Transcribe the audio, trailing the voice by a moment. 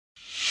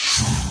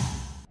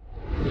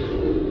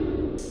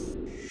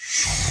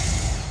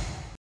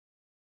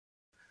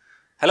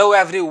Hello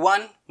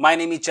everyone, my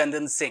name is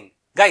Chandan Singh.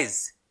 Guys,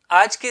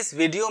 आज के इस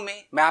वीडियो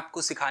में मैं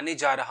आपको सिखाने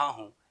जा रहा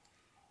हूं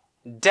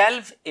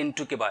डेल्व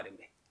इनटू के बारे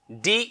में।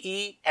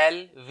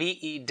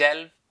 DELVE,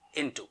 delve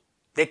into.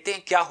 देखते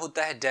हैं क्या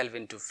होता है delve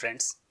into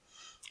friends.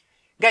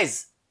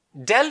 Guys,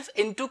 delve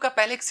into का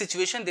पहले एक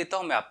सिचुएशन देता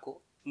हूं मैं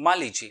आपको। मान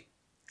लीजिए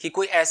कि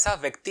कोई ऐसा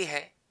व्यक्ति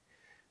है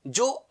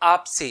जो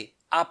आपसे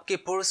आपके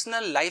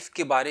पर्सनल लाइफ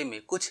के बारे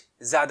में कुछ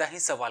ज्यादा ही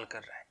सवाल कर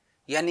रहा है,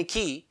 यानी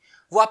कि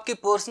वो आपके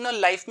पर्सनल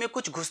लाइफ में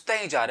कुछ घुसता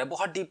ही जा रहा है,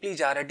 बहुत डीपली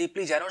जा रहा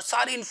है और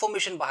सारी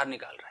इंफॉर्मेशन बाहर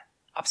निकाल रहा है।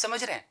 आप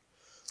समझ रहे हैं?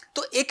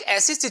 तो एक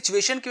ऐसी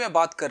सिचुएशन की मैं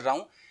बात कर रहा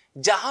हूं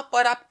जहां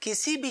पर आप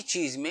किसी भी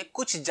चीज में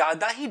कुछ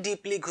ज्यादा ही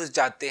डीपली घुस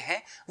जाते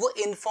हैं वो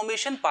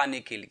इंफॉर्मेशन पाने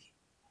के लिए।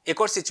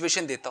 एक और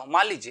सिचुएशन देता हूं।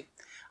 मान लीजिए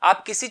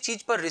आप किसी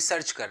चीज पर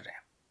रिसर्च कर रहे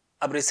हैं।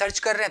 अब रिसर्च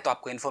कर रहे हैं तो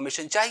आपको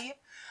इंफॉर्मेशन चाहिए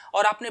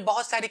और आपने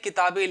बहुत सारी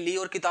किताबें ली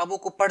और किताबों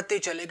को पढ़ते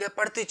चले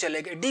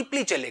गए,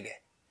 डीपली चले गए।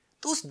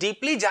 तो उस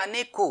डीपली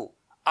जाने को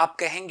आप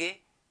कहेंगे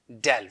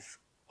डेल्व,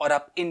 और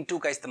आप इनटू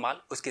का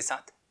इस्तेमाल उसके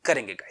साथ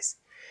करेंगे गाइस।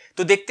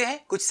 तो देखते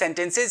हैं, कुछ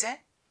सेंटेंसेस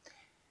हैं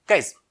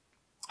गाइस।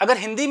 अगर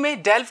हिंदी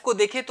में डेल्व को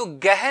देखें तो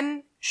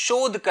गहन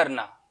शोध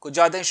करना, कुछ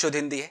ज्यादा ही शुद्ध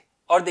हिंदी है।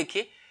 और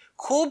देखिए,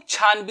 खूब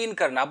छानबीन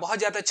करना, बहुत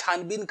ज्यादा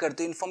छानबीन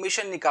करते हो,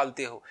 इंफॉर्मेशन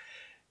निकालते हो,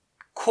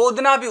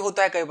 खोदना भी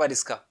होता है कई बार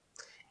इसका।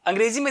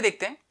 अंग्रेजी में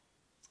देखते हैं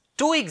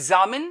टू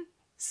एग्जामिन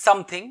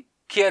समथिंग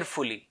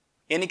केयरफुली,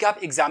 यानी कि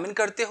आप एग्जामिन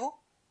करते हो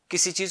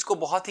किसी चीज को,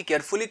 बहुत ही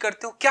केयरफुली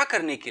करते हो। क्या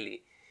करने के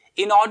लिए?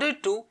 इन ऑर्डर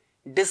टू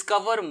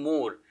डिस्कवर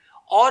मोर,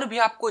 और भी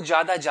आपको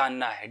ज्यादा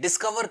जानना है,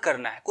 डिस्कवर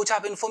करना है, कुछ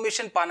आप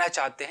इंफॉर्मेशन पाना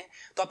चाहते हैं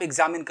तो आप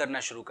एग्जामिन करना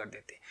शुरू कर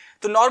देते हैं।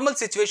 तो नॉर्मल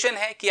सिचुएशन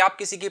है कि आप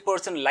किसी की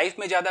पर्सनल लाइफ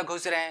में ज्यादा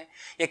घुस रहे हैं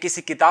या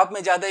किसी किताब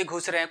में ज्यादा ही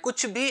घुस रहे हैं।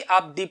 कुछ भी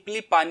आप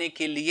डीपली पाने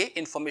के लिए,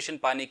 इंफॉर्मेशन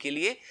पाने के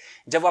लिए,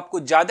 जब आपको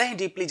ज्यादा ही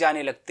डीपली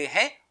जाने लगते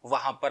हैं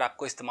वहां पर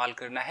आपको इस्तेमाल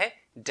करना है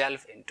delve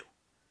into.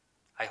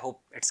 I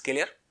hope it's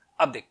clear.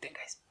 अब देखते हैं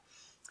गाइस,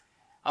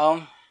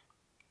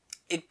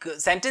 एक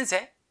सेंटेंस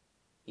है,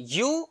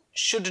 You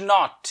should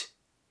not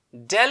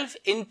delve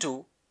into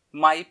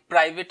my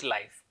private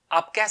life।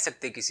 आप कह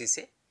सकते हैं किसी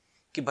से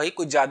कि भाई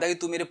कुछ ज्यादा ही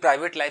तू मेरे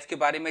प्राइवेट लाइफ के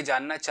बारे में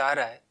जानना चाह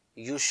रहा है।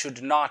 You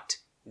should not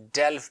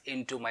delve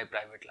into my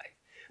private life।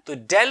 तो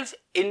delve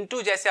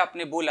into जैसे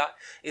आपने बोला,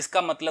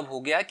 इसका मतलब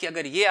हो गया कि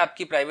अगर ये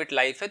आपकी प्राइवेट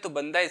लाइफ है तो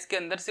बंदा इसके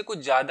अंदर से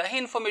कुछ ज्यादा ही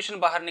इंफॉर्मेशन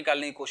बाहर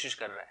निकालने की कोशिश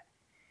कर रहा है,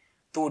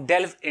 तो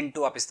delve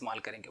into आप इस्तेमाल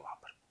करेंगे वहां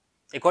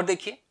पर। एक और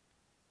देखिए,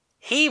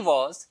 He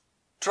was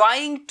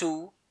trying to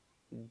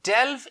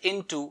delve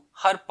into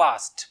her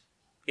past,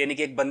 यानी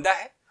कि एक बंदा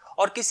है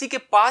और किसी के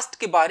पास्ट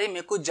के बारे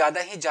में कुछ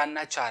ज्यादा ही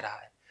जानना चाह रहा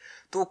है,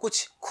 तो वो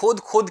कुछ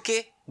खोद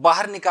के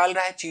बाहर निकाल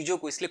रहा है चीजों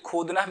को, इसलिए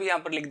खोदना भी यहां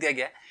पर लिख दिया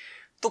गया है।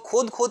 तो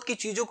खोद की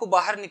चीजों को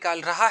बाहर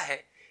निकाल रहा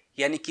है,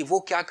 यानी कि वो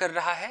क्या कर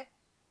रहा है,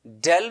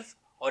 डेल्व,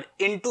 और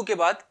इनटू के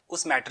बाद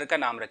उस मैटर का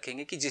नाम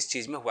रखेंगे कि जिस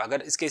चीज में हुआ।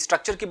 अगर इसके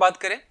स्ट्रक्चर की बात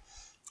करें,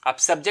 आप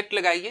सब्जेक्ट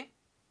लगाइए,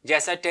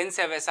 जैसा टेंस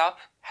है वैसा आप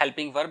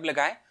हेल्पिंग वर्ब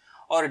लगाएं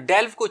और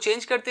डेल्व को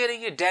चेंज करते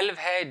रहिए। डेल्व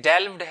है,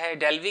 डेल्व्ड है,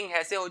 डेल्विंग है,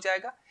 ऐसे हो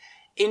जाएगा।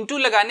 इनटू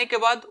लगाने के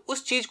बाद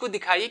उस चीज को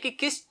दिखाइए कि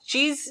किस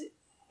चीज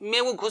में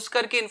वो घुस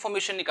करके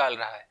इंफॉर्मेशन निकाल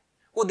रहा है,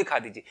 वो दिखा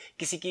दीजिए।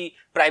 किसी की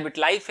प्राइवेट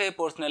लाइफ है,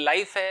 पर्सनल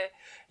लाइफ है,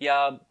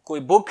 या कोई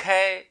बुक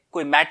है,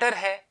 कोई मैटर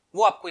है,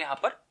 वो आपको यहां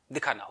पर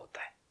दिखाना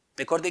होता है।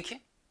 एक और देखिए,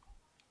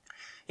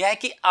 यह है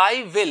कि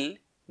I will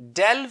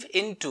delve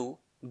into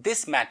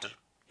this matter,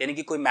 यानी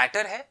कि कोई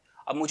मैटर है,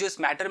 अब मुझे उस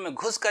मैटर में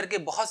घुस करके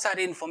बहुत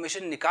सारी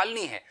इंफॉर्मेशन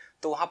निकालनी है,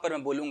 तो वहां पर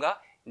मैं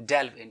बोलूंगा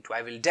delve into,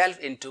 I will delve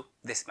into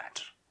this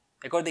matter।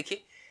 एक और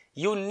देखिए,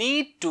 you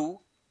need to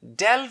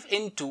delve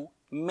into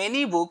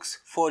many books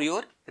for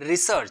your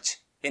research,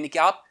 यानी कि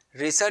आप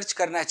रिसर्च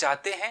करना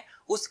चाहते हैं,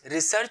 उस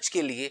रिसर्च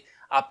के लिए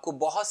आपको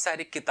बहुत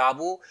सारी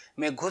किताबों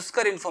में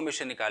घुसकर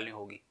इंफॉर्मेशन निकालनी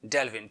होगी,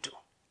 delve into।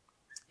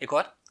 एक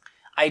और,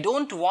 I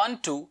don't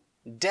want to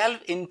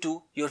delve into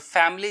your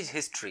family's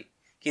history,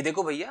 कि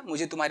देखो भैया,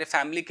 मुझे तुम्हारे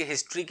फैमिली के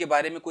हिस्ट्री के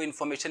बारे में कोई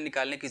इंफॉर्मेशन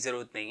निकालने की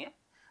जरूरत नहीं है।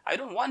 I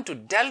don't want to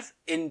delve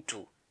into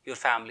your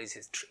family's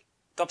history।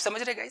 तो आप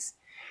समझ रहे गाइस?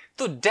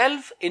 तो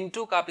delve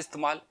into का आप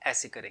इस्तेमाल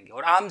ऐसे करेंगे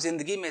और आम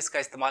जिंदगी में इसका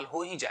इस्तेमाल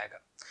हो ही जाएगा।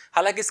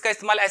 हालांकि इसका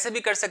इस्तेमाल ऐसे भी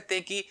कर सकते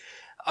हैं कि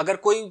अगर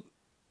कोई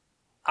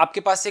आपके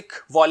पास एक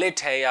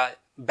वॉलेट है या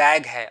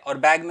बैग है और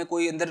बैग में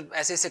कोई अंदर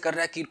ऐसे ऐसे कर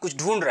रहा है कि कुछ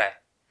ढूंढ रहा है,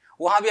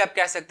 वहां भी आप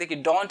कह सकते हैं कि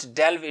don't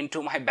delve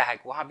into my bag,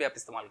 वहां भी आप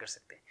इस्तेमाल कर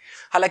सकते हैं।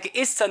 हालांकि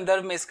इस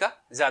संदर्भ में इसका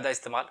ज्यादा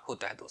इस्तेमाल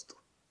होता है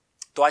दोस्तों।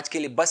 तो आज के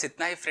लिए बस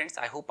इतना ही फ्रेंड्स।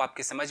 आई होप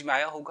आपके समझ में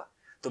आया होगा।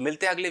 तो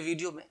मिलते हैं अगले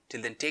वीडियो में।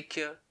 Till then take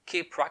care,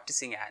 keep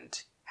practising and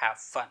have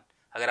fun.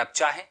 अगर आप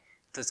चाहें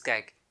तो इसका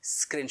एक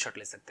स्क्रीनशॉट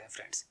ले सकते हैं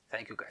फ्रेंड्स।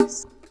 Thank you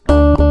guys.